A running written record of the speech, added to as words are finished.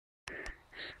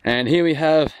And here we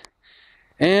have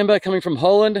Amber coming from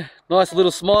Holland. Nice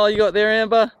little smile you got there,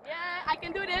 Amber. Yeah, I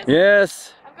can do this.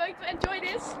 Yes. I'm going to enjoy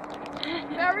this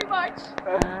very much.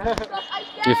 Because I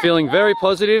can. You're feeling very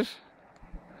positive.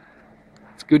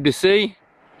 It's good to see.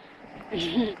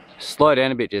 Slow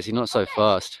down a bit, Jessie. Not so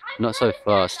fast. Not so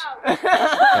fast.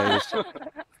 Okay, just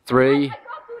 3,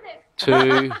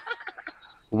 2,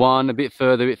 1. A bit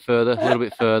further, a little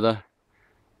bit further.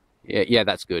 Yeah,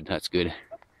 that's good. That's good.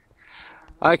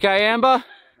 Okay, Amber.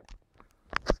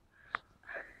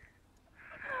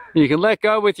 You can let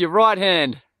go with your right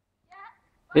hand.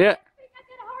 Yeah.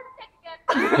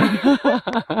 I'm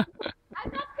not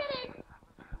kidding.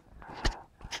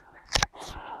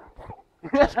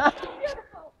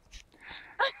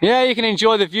 Yeah, you can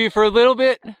enjoy the view for a little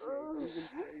bit.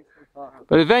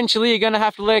 But eventually you're going to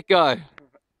have to let go. It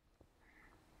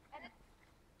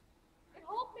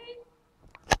holds me.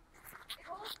 It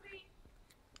holds me.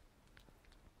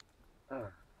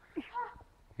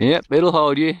 Yep, it'll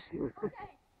hold you. Okay.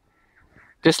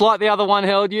 Just like the other one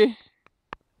held you.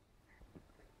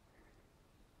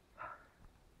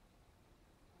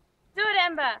 Do it,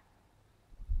 Amber.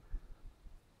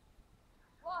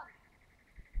 1.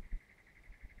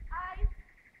 I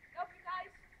love you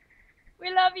guys.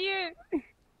 We love you.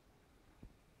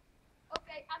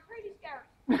 Okay, I'm pretty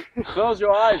scared. Close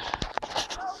your eyes.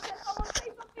 Oh, can someone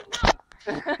say something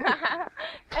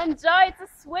nice? Enjoy the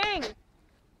swing.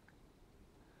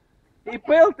 He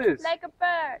built this. Like a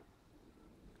bird.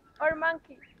 Or a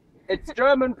monkey. It's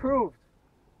German proved.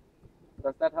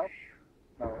 Does that help?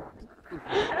 No.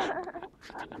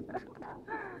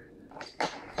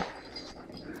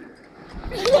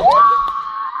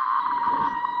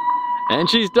 And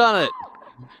she's done it.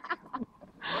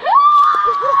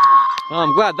 Oh,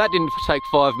 I'm glad that didn't take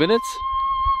 5 minutes.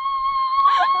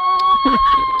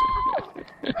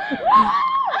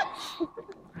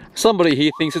 Somebody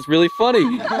here thinks it's really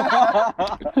funny.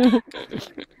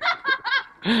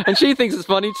 And she thinks it's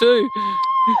funny too.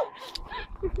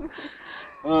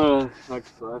 Oh, I'm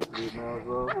excited now as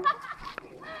well.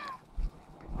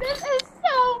 This is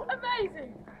so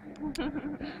amazing.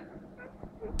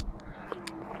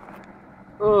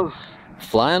 Oh.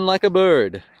 Flying like a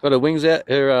bird. Got her wings out,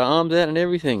 her arms out and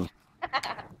everything.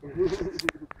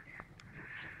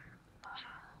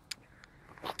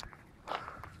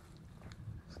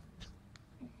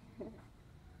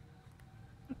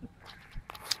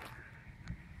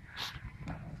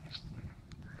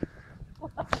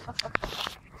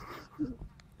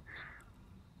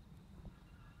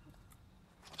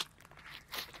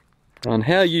 And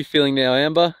how are you feeling now,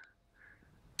 Amber?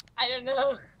 I don't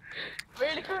know.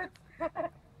 Really good.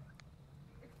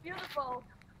 It's beautiful.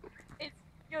 It's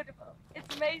beautiful.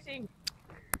 It's amazing.